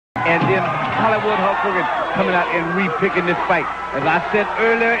And then Hollywood Hulk Hogan coming out and re-picking this fight. As I said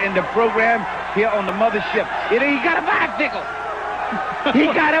earlier in the program here on the mothership, he got a bicycle. He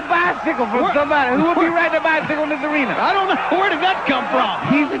got a bicycle from somebody. Who would be riding a bicycle in this arena? I don't know. Where did that come from?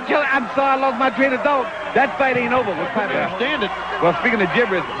 He's a joke. I'm sorry, I lost my train of thought. That fight ain't over. I understand it. Well, speaking of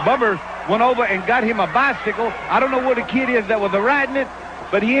gibberish, Bubba went over and got him a bicycle. I don't know where the kid is that was riding it,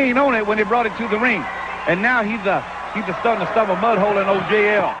 but he ain't on it when they brought it to the ring. And now he's starting to stuff a mud hole in old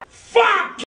JL.